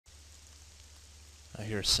I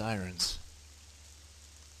hear sirens.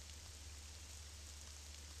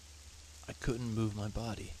 I couldn't move my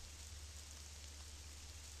body.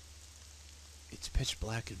 It's pitch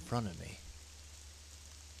black in front of me.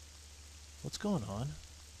 What's going on?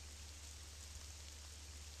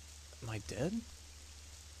 Am I dead?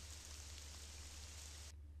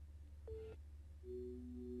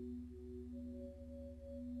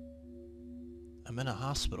 I'm in a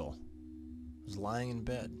hospital. I was lying in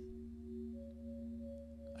bed.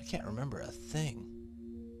 I can't remember a thing.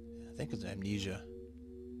 I think it's amnesia.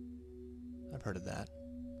 I've heard of that.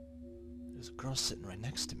 There's a girl sitting right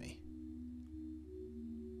next to me.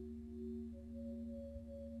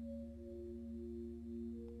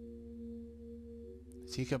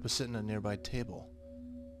 The teacup was sitting at a nearby table.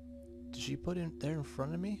 Did she put it there in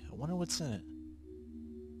front of me? I wonder what's in it.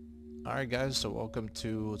 Alright guys, so welcome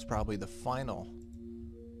to what's probably the final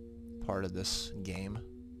part of this game.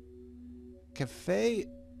 Cafe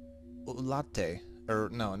latte. Or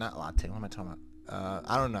no, not latte. What am I talking about?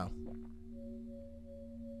 I don't know.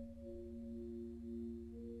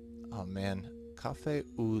 Oh man. Cafe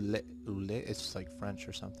au lait. It's like French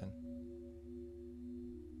or something.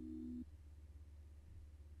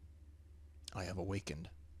 I have awakened.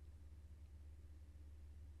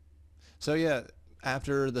 So yeah,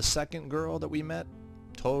 after the second girl that we met,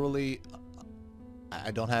 totally,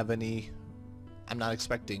 I don't have any, I'm not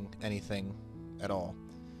expecting anything at all.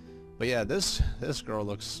 But yeah, this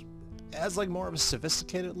girl has like more of a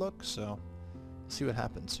sophisticated look, so let's see what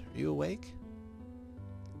happens. Are you awake?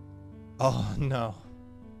 Oh no.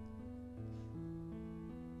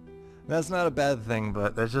 That's not a bad thing,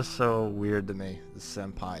 but that's just so weird to me, the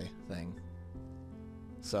senpai thing.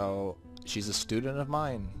 So, she's a student of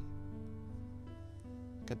mine.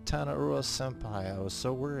 Kantarou senpai, I was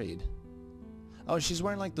so worried. Oh, she's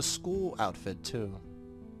wearing like the school outfit too.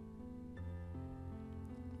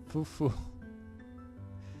 Foo-foo.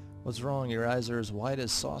 What's wrong? Your eyes are as white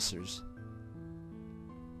as saucers.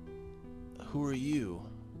 Who are you?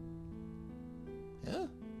 Yeah?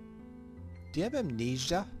 Do you have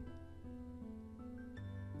amnesia?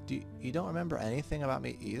 You don't remember anything about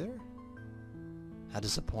me either? How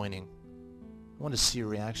disappointing. I wanted to see your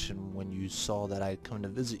reaction when you saw that I had come to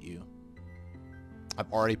visit you. I've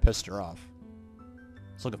already pissed her off.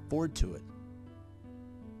 I was looking forward to it.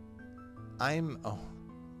 Oh.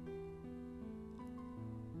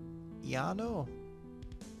 Yano?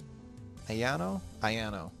 Ayano?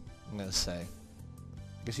 Ayano, I'm gonna say.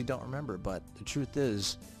 I guess you don't remember, but the truth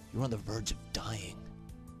is, you're on the verge of dying.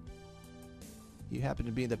 You happen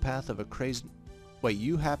to be in the path of a crazed... Wait,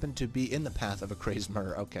 you happen to be in the path of a crazed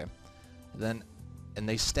murder. Okay. And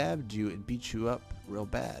they stabbed you and beat you up real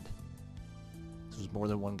bad. This was more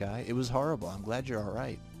than one guy. It was horrible. I'm glad you're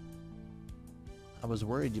alright. I was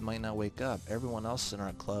worried you might not wake up. Everyone else in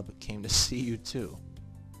our club came to see you too.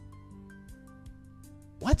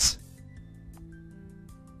 What?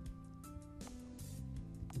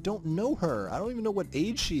 I don't know her. I don't even know what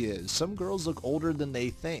age she is. Some girls look older than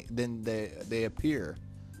they appear.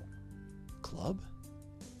 Club?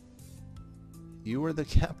 You were the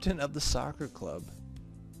captain of the soccer club.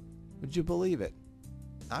 Would you believe it?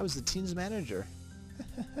 I was the team's manager.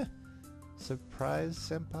 Surprise,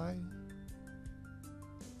 senpai?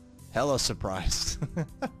 Hella surprised.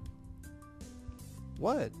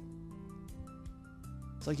 What?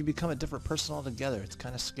 It's like you become a different person altogether. It's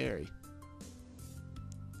kind of scary.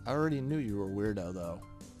 I already knew you were a weirdo, though.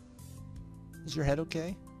 Is your head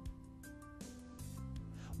okay?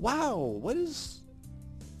 Wow, what is...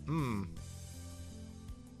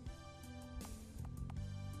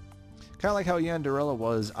 Kind of like how Yandere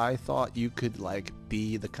was, I thought you could like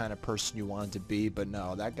be the kind of person you wanted to be, but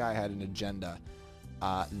no, that guy had an agenda.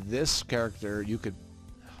 This character, you could...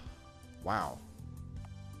 Wow.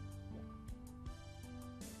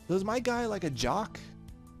 Was my guy like a jock?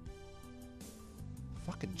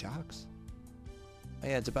 Fucking jocks. Oh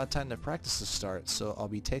yeah, it's about time the practice to start, so I'll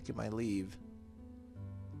be taking my leave.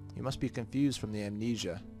 You must be confused from the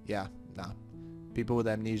amnesia. Yeah, nah. People with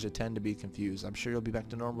amnesia tend to be confused. I'm sure you'll be back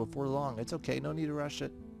to normal before long. It's okay, no need to rush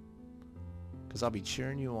it. Because I'll be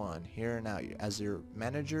cheering you on, here and now. As your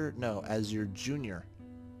manager? No, as your junior.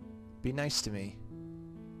 Be nice to me.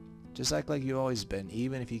 Just act like you've always been,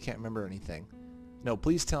 even if you can't remember anything. No,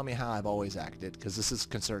 please tell me how I've always acted, because this is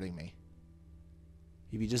concerning me.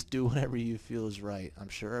 If you just do whatever you feel is right, I'm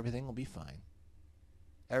sure everything will be fine.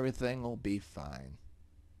 Everything will be fine.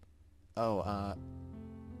 Oh,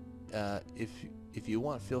 if you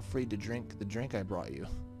want, feel free to drink the drink I brought you.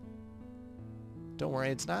 Don't worry,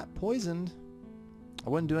 it's not poisoned. I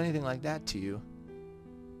wouldn't do anything like that to you.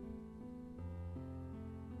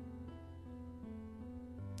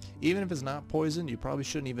 Even if it's not poison, you probably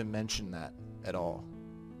shouldn't even mention that at all.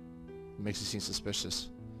 It makes you seem suspicious.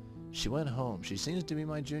 She went home. She seems to be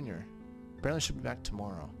my junior. Apparently she'll be back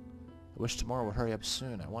tomorrow. I wish tomorrow would hurry up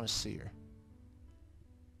soon. I want to see her.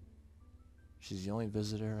 She's the only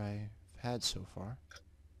visitor I've had so far.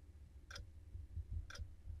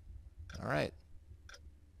 Alright.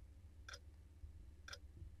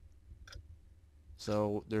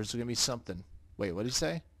 So, there's going to be something. Wait, what did he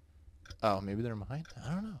say? Oh, maybe they're mine?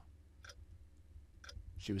 I don't know.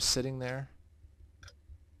 She was sitting there.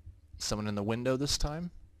 Someone in the window this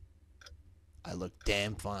time? I look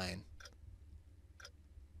damn fine.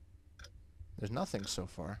 There's nothing so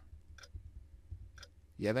far.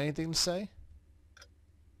 You have anything to say?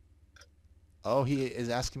 Oh, he is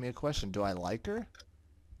asking me a question. Do I like her?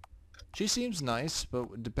 She seems nice, but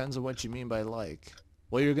it depends on what you mean by like.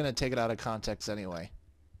 Well, you're going to take it out of context anyway.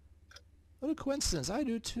 What a coincidence. I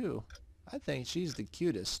do too. I think she's the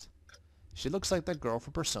cutest. She looks like that girl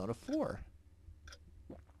from Persona 4.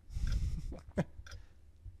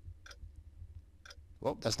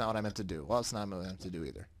 Well, that's not what I meant to do. Well, it's not what I meant to do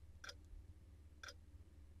either.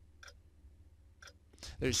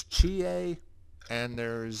 There's Chie, and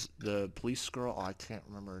there's the police girl. Oh, I can't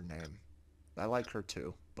remember her name. I like her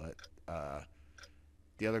too, but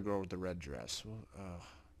the other girl with the red dress.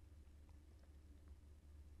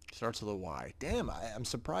 Starts with a Y. Damn, I'm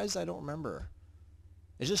surprised I don't remember.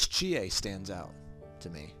 It's just Chie stands out to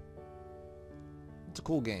me. It's a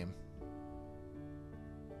cool game.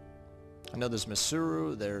 I know there's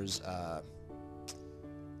Misuru, there's, damn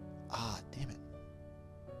it.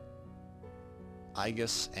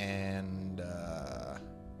 Igus and, the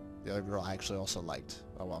other girl I actually also liked.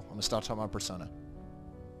 Oh well, I'm gonna stop talking about Persona.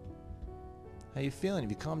 How you feeling?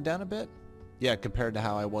 Have you calmed down a bit? Yeah, compared to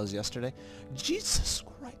how I was yesterday. Jesus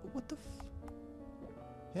Christ, what the f...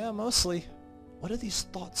 Yeah, mostly. What are these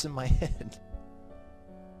thoughts in my head?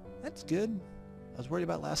 That's good. I was worried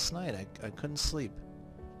about last night. I couldn't sleep.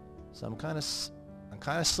 So I'm kind of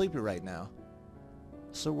sleepy right now.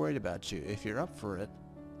 So worried about you. If you're up for it,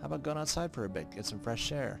 how about going outside for a bit, get some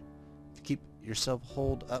fresh air? If you keep yourself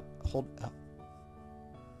holed up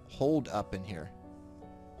in here,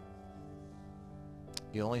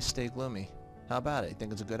 you only stay gloomy. How about it? You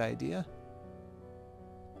think it's a good idea?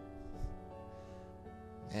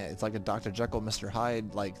 Yeah, it's like a Dr. Jekyll, Mr.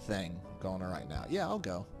 Hyde like thing going on right now. Yeah, I'll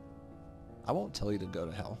go. I won't tell you to go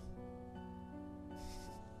to hell.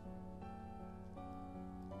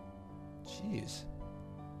 Jeez.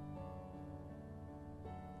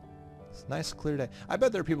 It's a nice clear day. I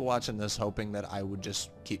bet there are people watching this hoping that I would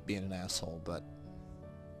just keep being an asshole, but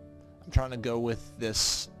I'm trying to go with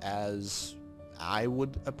this as I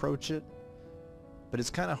would approach it. But it's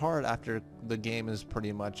kind of hard after the game is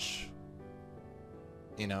pretty much,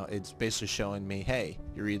 you know, it's basically showing me, hey,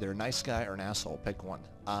 you're either a nice guy or an asshole. Pick one.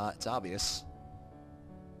 It's obvious.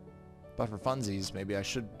 But for funsies, maybe I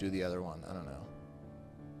should do the other one. I don't know.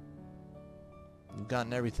 You've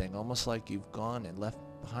gotten everything, almost like you've gone and left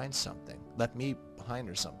behind something. Left me behind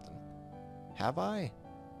or something. Have I?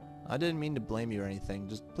 I didn't mean to blame you or anything.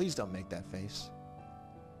 Just please don't make that face.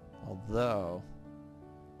 Although,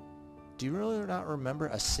 do you really not remember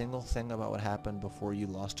a single thing about what happened before you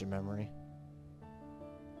lost your memory?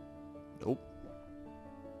 Nope.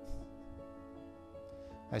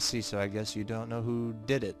 I see, so I guess you don't know who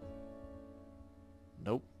did it.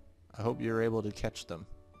 Nope. I hope you're able to catch them.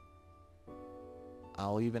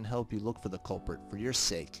 I'll even help you look for the culprit for your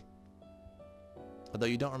sake. Although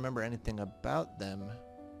you don't remember anything about them,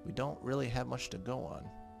 we don't really have much to go on.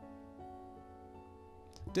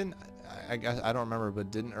 I guess I don't remember, but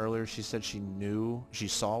didn't earlier she said she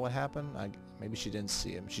saw what happened? Maybe she didn't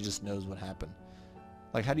see him. She just knows what happened.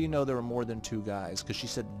 Like, how do you know there were more than two guys? Because she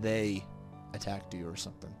said they attacked you or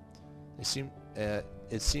something.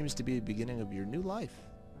 It seems to be the beginning of your new life.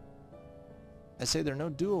 I say there are no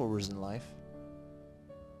do-overs in life.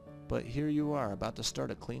 But here you are, about to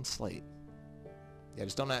start a clean slate. Yeah,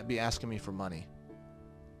 just don't be asking me for money.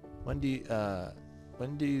 When do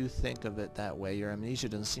you think of it that way? Your amnesia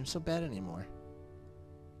doesn't seem so bad anymore.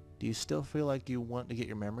 Do you still feel like you want to get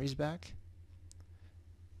your memories back?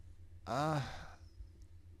 I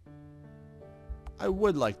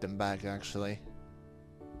would like them back, actually.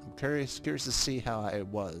 I'm curious to see how I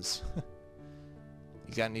was.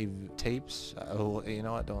 You got any tapes? Oh, you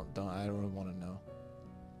know what? I don't really want to know.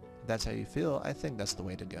 If that's how you feel, I think that's the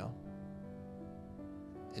way to go.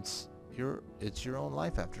 It's your own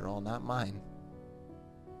life after all, not mine.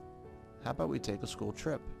 How about we take a school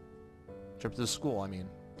trip? Trip to the school, I mean.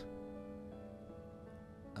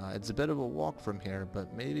 It's a bit of a walk from here,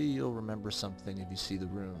 but maybe you'll remember something if you see the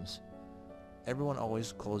rooms. Everyone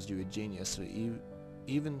always calls you a genius, so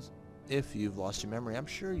even if you've lost your memory, I'm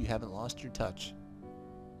sure you haven't lost your touch.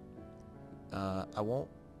 I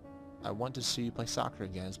want to see you play soccer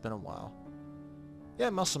again. It's been a while. Yeah,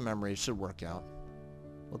 muscle memory should work out.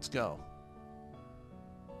 Let's go.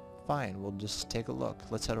 Fine, we'll just take a look.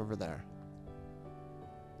 Let's head over there.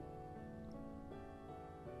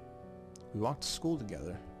 We walked to school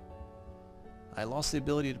together. I lost the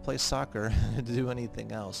ability to play soccer to do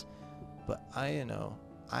anything else, but Ian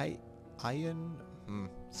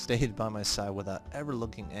stayed by my side without ever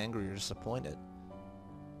looking angry or disappointed.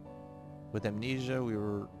 With amnesia, we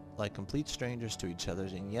were like complete strangers to each other,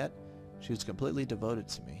 and yet she was completely devoted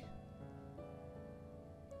to me.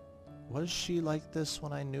 Was she like this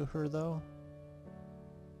when I knew her, though?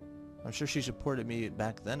 I'm sure she supported me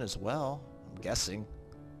back then as well, I'm guessing.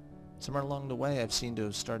 Somewhere along the way, I've seemed to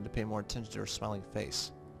have started to pay more attention to her smiling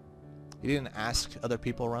face. You didn't ask other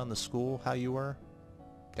people around the school how you were?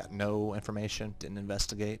 Got no information, didn't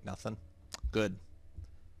investigate, nothing? Good.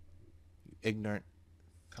 You ignorant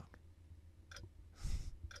fuck.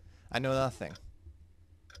 I know nothing.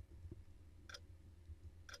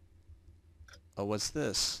 Oh, what's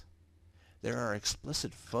this? There are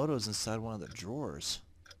explicit photos inside one of the drawers.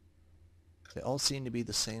 They all seem to be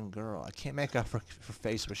the same girl. I can't make out her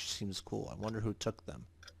face, but she seems cool. I wonder who took them.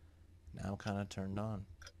 Now I'm kind of turned on.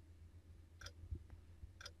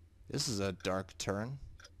 This is a dark turn.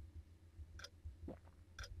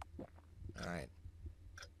 Alright.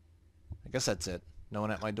 I guess that's it. No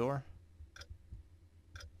one at my door?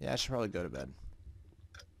 Yeah, I should probably go to bed.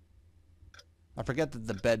 I forget that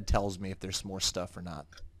the bed tells me if there's more stuff or not.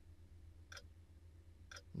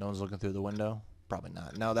 No one's looking through the window? Probably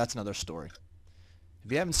not. No, that's another story.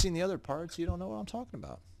 If you haven't seen the other parts, you don't know what I'm talking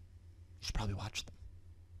about. You should probably watch them.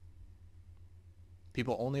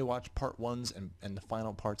 People only watch part 1s and the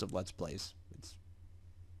final parts of Let's Plays. It's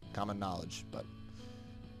common knowledge, but...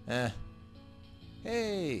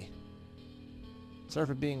 Hey! Sorry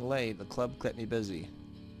for being late. The club kept me busy.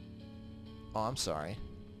 Oh, I'm sorry.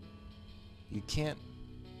 You can't...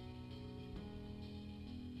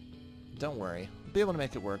 Don't worry. I'll be able to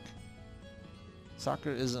make it work.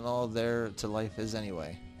 Soccer isn't all there to life is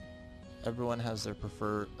anyway. Everyone has their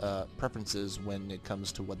preferences when it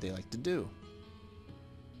comes to what they like to do.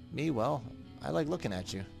 Me, well, I like looking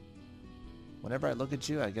at you. Whenever I look at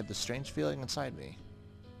you, I get this strange feeling inside me.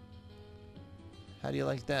 How do you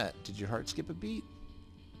like that? Did your heart skip a beat?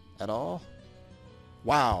 At all?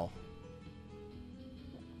 Wow.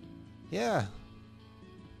 Yeah.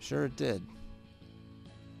 Sure it did.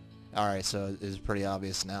 Alright, so it's pretty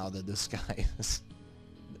obvious now that this guy is...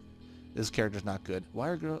 This character's not good. Why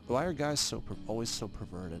are guys always so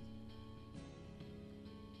perverted?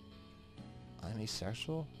 I'm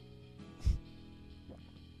asexual?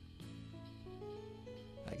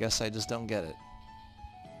 I guess I just don't get it.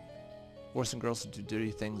 Forcing girls to do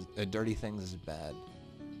dirty things is bad.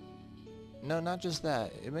 No, not just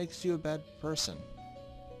that. It makes you a bad person.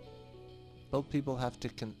 Both people have to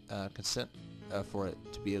consent for it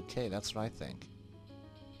to be okay. That's what I think.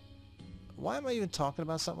 Why am I even talking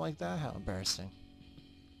about something like that? How embarrassing.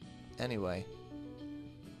 Anyway.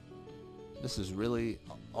 This is really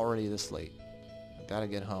already this late. I gotta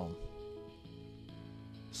get home.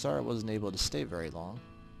 Sorry I wasn't able to stay very long.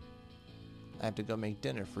 I have to go make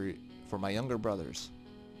dinner for my younger brothers.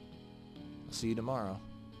 I'll see you tomorrow.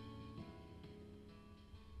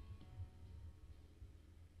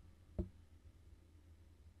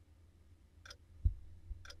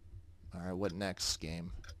 Alright, what next,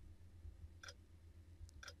 game?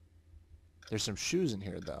 There's some shoes in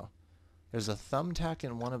here, though. There's a thumbtack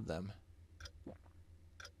in one of them.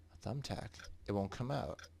 A thumbtack? It won't come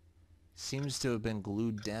out. Seems to have been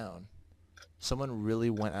glued down. Someone really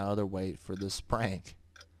went out of their way for this prank.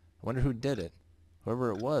 I wonder who did it.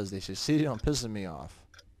 Whoever it was, they succeeded on pissing me off.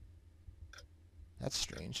 That's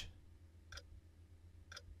strange.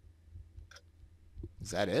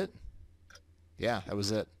 Is that it? Yeah, that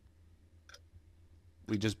was it.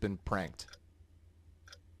 We just been pranked.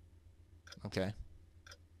 Okay.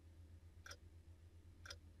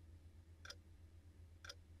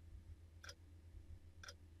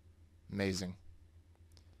 Amazing.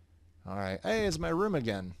 Alright. Hey, it's my room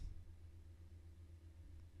again.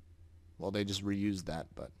 Well, they just reused that,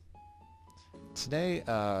 but... Today,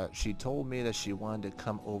 she told me that she wanted to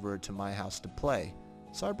come over to my house to play,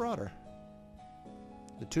 so I brought her.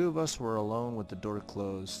 The two of us were alone with the door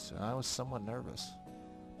closed, and I was somewhat nervous.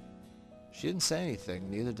 She didn't say anything,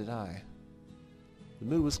 neither did I. The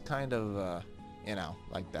mood was kind of, you know,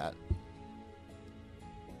 like that.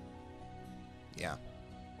 Yeah.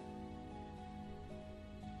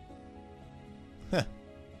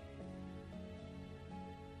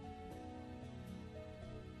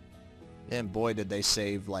 And boy did they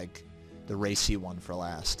save, like, the racy one for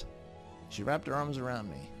last. She wrapped her arms around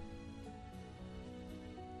me.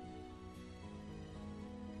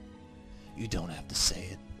 You don't have to say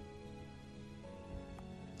it.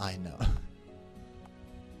 I know.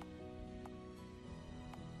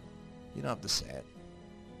 You don't have to say it.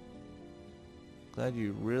 Glad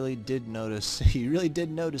you really did notice. You really did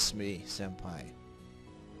notice me, senpai.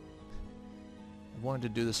 I've wanted to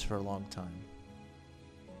do this for a long time.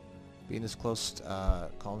 Being this close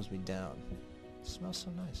calms me down. It smells so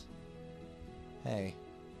nice. Hey.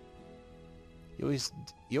 You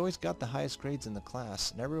always got the highest grades in the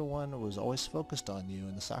class, and everyone was always focused on you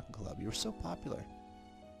in the soccer club. You were so popular.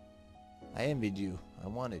 I envied you. I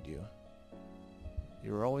wanted you.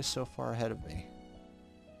 You were always so far ahead of me.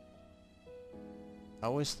 I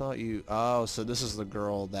always thought you... Oh, so this is the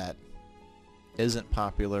girl that isn't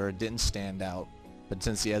popular, didn't stand out, but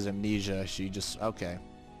since he has amnesia, she just... Okay.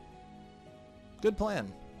 Good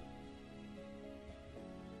plan.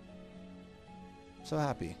 So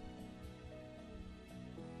happy.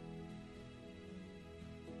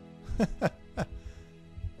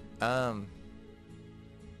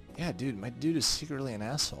 Yeah, dude, my dude is secretly an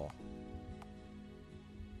asshole.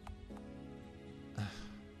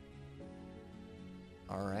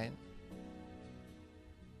 Alright.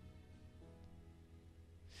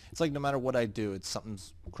 It's like no matter what I do, it's something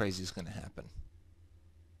crazy is gonna happen.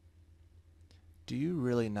 Do you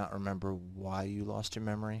really not remember why you lost your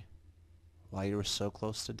memory? Why you were so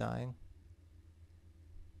close to dying?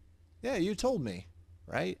 Yeah, you told me,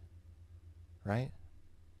 right? Right?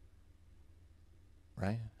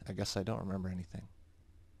 Right? I guess I don't remember anything.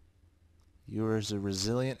 You were as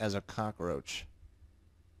resilient as a cockroach.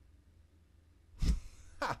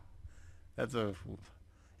 Ha! That's a...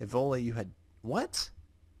 If only you had... What?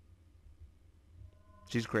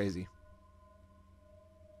 She's crazy.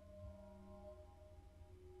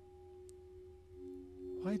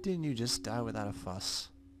 Why didn't you just die without a fuss?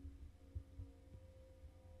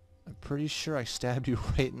 I'm pretty sure I stabbed you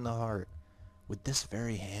right in the heart. With this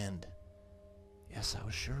very hand. Yes, I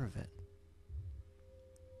was sure of it.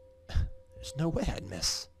 There's no way I'd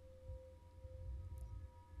miss.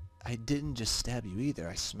 I didn't just stab you either.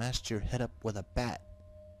 I smashed your head up with a bat.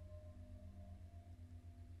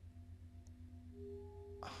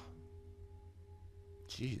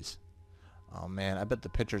 Jeez. Oh man, I bet the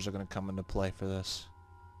pictures are going to come into play for this.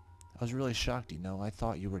 I was really shocked, you know. I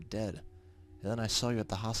thought you were dead. And then I saw you at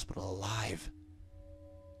the hospital alive.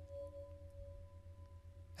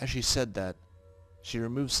 As she said that, she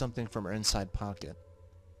removed something from her inside pocket.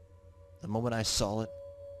 The moment I saw it,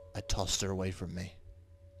 I tossed her away from me.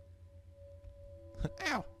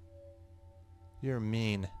 Ow! You're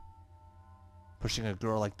mean. Pushing a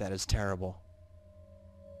girl like that is terrible.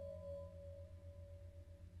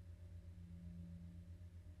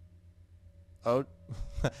 Oh,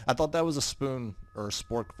 I thought that was a spoon or a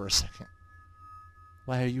spork for a second.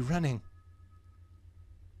 Why are you running?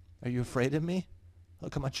 Are you afraid of me?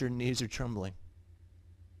 Look how much your knees are trembling.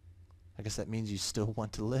 I guess that means you still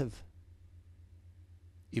want to live.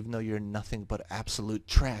 Even though you're nothing but absolute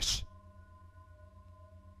trash.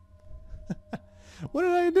 What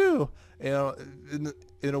did I do? You know,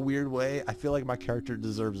 in a weird way, I feel like my character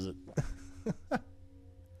deserves it. I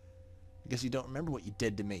guess you don't remember what you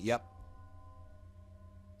did to me. Yep.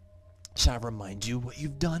 Shall I remind you what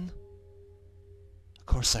you've done? Of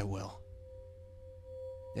course I will.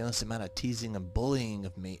 The endless amount of teasing and bullying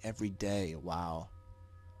of me every day. Wow.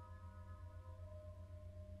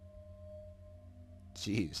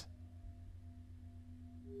 Jeez.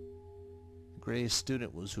 The greatest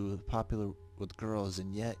student was who was popular with girls,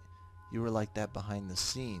 and yet you were like that behind the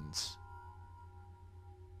scenes.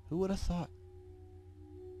 Who would have thought?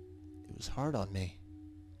 It was hard on me.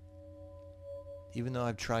 Even though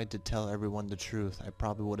I've tried to tell everyone the truth, I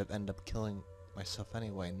probably would have ended up killing myself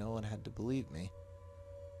anyway. No one had to believe me.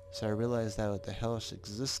 So I realized that the hellish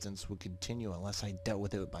existence would continue unless I dealt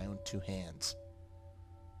with it with my own two hands.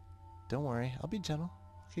 Don't worry, I'll be gentle.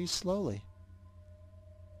 I'll kill you slowly.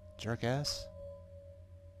 Jerk ass.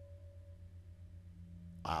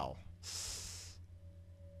 Wow.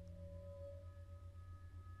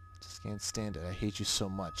 Just can't stand it. I hate you so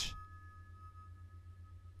much.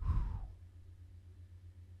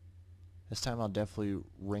 This time I'll definitely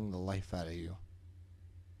wring the life out of you.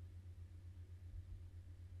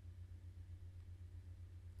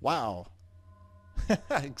 Wow.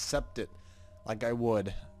 Accept it. Like I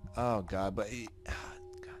would. Oh god, but...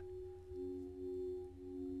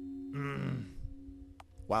 God.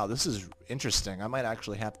 Wow, this is interesting. I might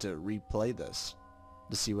actually have to replay this.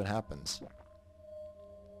 to see what happens.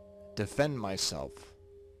 Defend myself.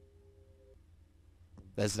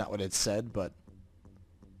 That's not what it said, but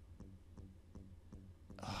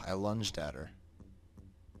I lunged at her.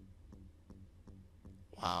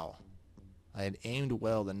 Wow. I had aimed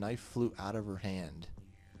well. The knife flew out of her hand.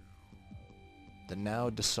 The now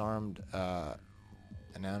disarmed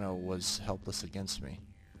Anano was helpless against me.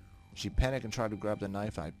 She panicked and tried to grab the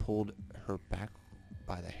knife. I pulled her back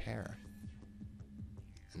by the hair.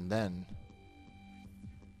 And then...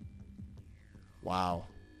 wow.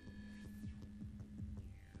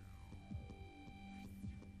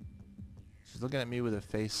 She's looking at me with a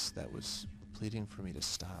face that was pleading for me to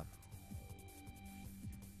stop.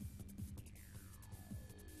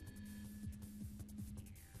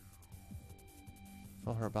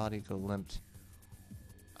 Felt her body go limp.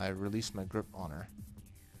 I released my grip on her.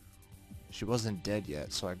 She wasn't dead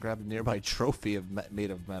yet, so I grabbed a nearby trophy made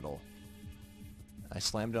of metal. I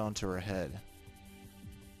slammed it onto her head.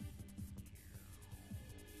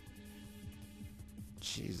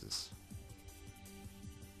 Jesus.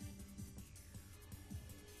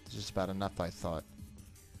 It's just about enough, I thought.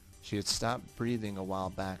 She had stopped breathing a while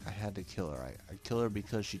back. I had to kill her. I'd kill her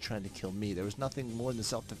because she tried to kill me. There was nothing more than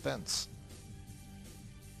self-defense.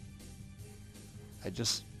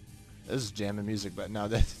 This is jamming music, but no,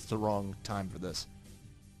 that's the wrong time for this.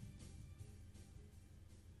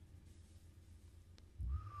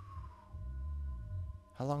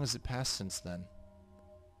 How long has it passed since then?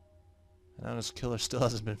 Anana's killer still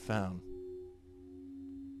hasn't been found.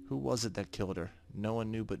 Who was it that killed her? No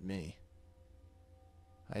one knew but me.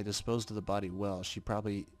 I disposed of the body well. She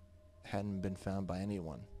probably hadn't been found by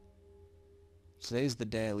anyone. Today's the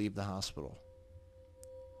day I leave the hospital.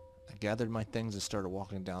 I gathered my things and started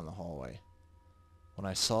walking down the hallway. When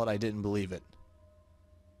I saw it, I didn't believe it.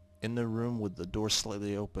 In the room with the door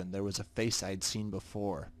slightly open, there was a face I'd seen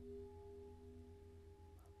before.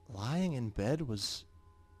 Lying in bed was...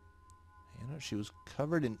 she was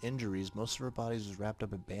covered in injuries. Most of her body was wrapped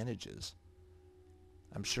up in bandages.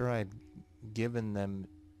 I'm sure I've given them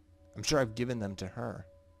to her.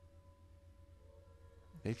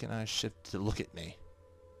 Vacant eyes shifted to look at me.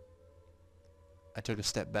 I took a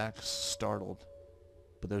step back, startled,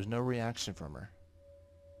 but there was no reaction from her.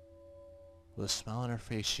 With a smile on her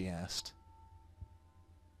face, she asked,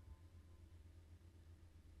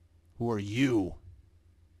 "Who are you?"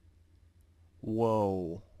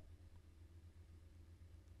 Whoa.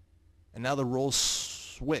 And now the roles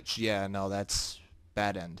switch. Yeah, no, that's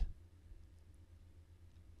bad end.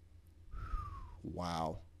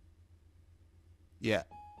 Wow. Yeah.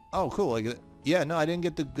 Oh, cool. Yeah, no, I didn't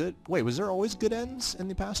get the good... Wait, was there always good ends in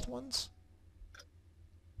the past ones?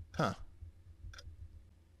 Huh.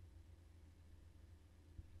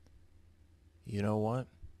 You know what?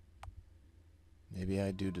 Maybe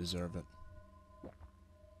I do deserve it.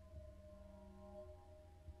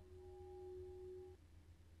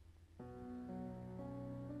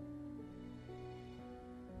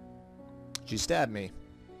 She stabbed me.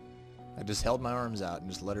 I just held my arms out and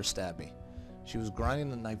just let her stab me. She was grinding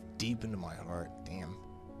the knife deep into my heart. Damn.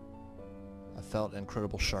 I felt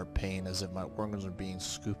incredible sharp pain, as if my organs were being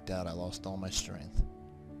scooped out. I lost all my strength.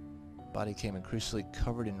 Body came increasingly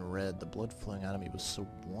covered in red. The blood flowing out of me was so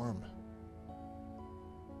warm.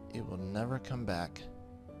 It will never come back.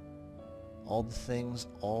 All the things,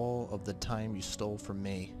 all of the time you stole from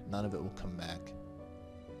me, none of it will come back.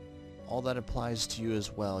 All that applies to you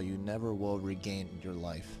as well. You never will regain your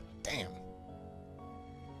life. Damn.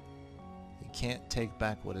 You can't take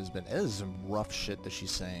back what has been. It is some rough shit that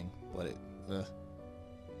she's saying, but I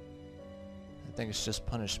think it's just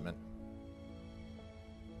punishment.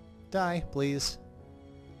 Die, please.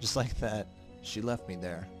 Just like that, she left me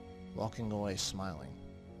there, walking away smiling.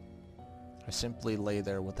 I simply lay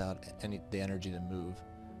there without the energy to move.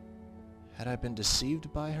 Had I been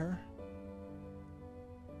deceived by her?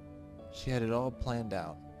 She had it all planned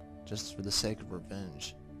out, just for the sake of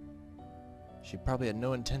revenge. She probably had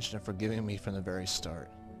no intention of forgiving me from the very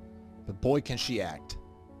start. But boy, can she act.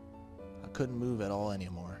 I couldn't move at all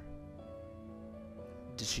anymore.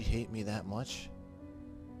 Did she hate me that much?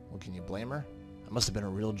 Well, can you blame her? I must have been a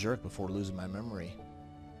real jerk before losing my memory.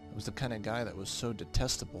 I was the kind of guy that was so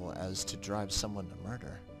detestable as to drive someone to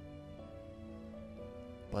murder.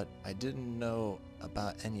 But I didn't know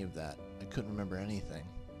about any of that. I couldn't remember anything.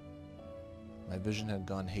 My vision had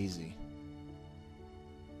gone hazy.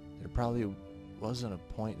 There probably wasn't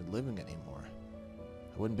a point in living anymore.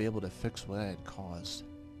 I wouldn't be able to fix what I had caused.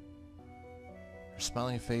 Her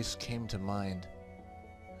smiling face came to mind.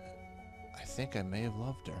 I think I may have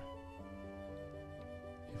loved her.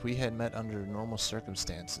 If we had met under normal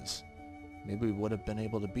circumstances, maybe we would have been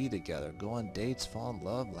able to be together, go on dates, fall in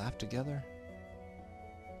love, laugh together.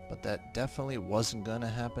 But that definitely wasn't gonna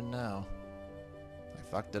happen now. I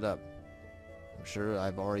fucked it up. I'm sure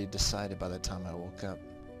I've already decided by the time I woke up.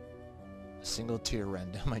 A single tear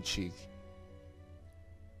ran down my cheek.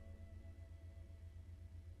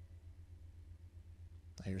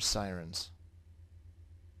 I hear sirens.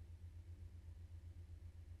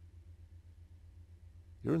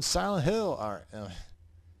 You're in Silent Hill! Alright.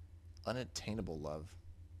 Unattainable love.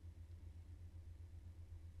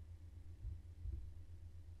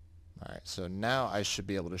 Alright, so now I should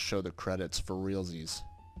be able to show the credits for realsies.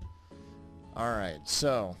 Alright,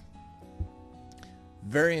 so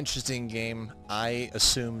very interesting game. I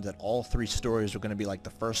assumed that all 3 stories were going to be like the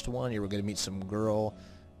first one. You were going to meet some girl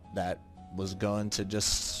that was going to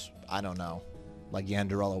just, I don't know, like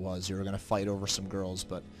Yandere was. You were going to fight over some girls,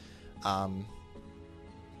 but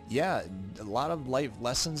yeah, a lot of life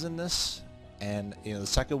lessons in this. And you know, the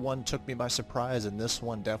second one took me by surprise, and this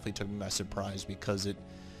one definitely took me by surprise because it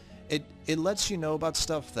lets you know about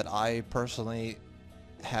stuff that I personally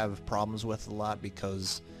have problems with a lot,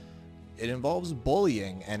 because it involves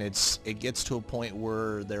bullying, and it gets to a point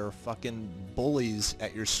where there are fucking bullies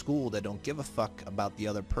at your school that don't give a fuck about the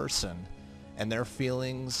other person and their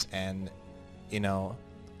feelings. And you know,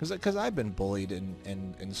 because I've been bullied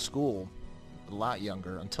in school a lot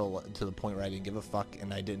younger, until to the point where I didn't give a fuck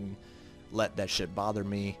and I didn't let that shit bother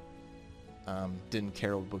me. Didn't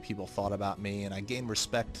care what people thought about me, and I gained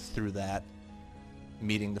respect through that,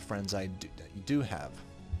 meeting the friends I do have.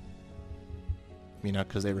 You know,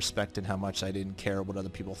 because they respected how much I didn't care what other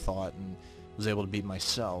people thought and was able to be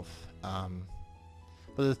myself. But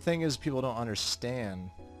the thing is, people don't understand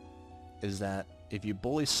is that if you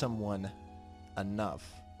bully someone enough,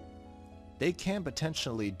 they can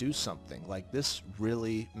potentially do something. Like, this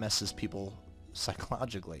really messes people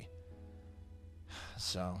psychologically.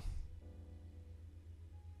 So,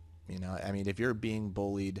 you know, I mean, if you're being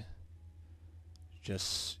bullied,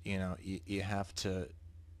 just, you know, you have to,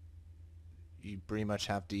 you pretty much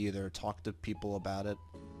have to either talk to people about it,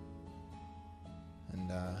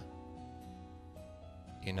 and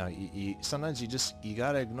you know, sometimes you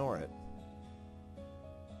gotta ignore it.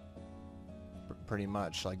 Pretty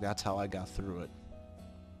much, like, that's how I got through it.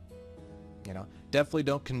 You know, definitely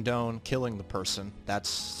don't condone killing the person. That's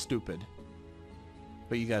stupid.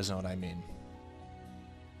 But you guys know what I mean.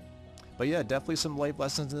 But yeah, definitely some life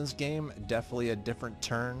lessons in this game. Definitely a different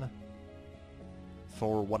turn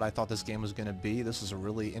for what I thought this game was going to be. This is a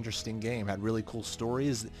really interesting game. Had really cool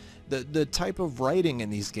stories. The type of writing in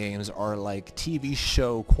these games are like TV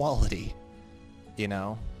show quality, you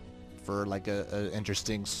know, for like a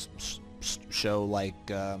interesting show like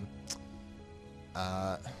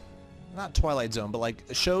not Twilight Zone, but like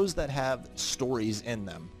shows that have stories in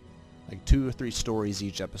them, like 2 or 3 stories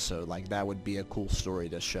each episode. Like, that would be a cool story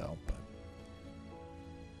to show. But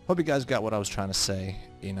hope you guys got what I was trying to say.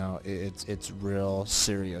 You know, it's real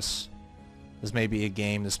serious. This may be a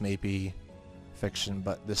game, this may be fiction,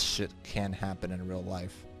 but this shit can happen in real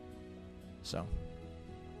life. So,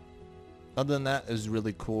 other than that, it was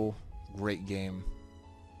really cool. Great game.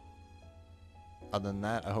 Other than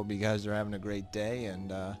that, I hope you guys are having a great day,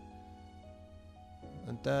 and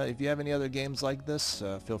if you have any other games like this,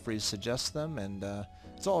 feel free to suggest them, and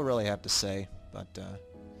that's all I really have to say. But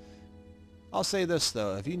I'll say this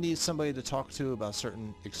though, if you need somebody to talk to about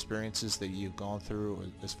certain experiences that you've gone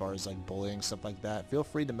through as far as like bullying, stuff like that, feel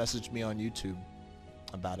free to message me on YouTube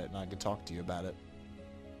about it, and I can talk to you about it.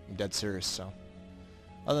 I'm dead serious. So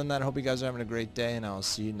other than that, I hope you guys are having a great day, and I'll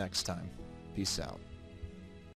see you next time. Peace out.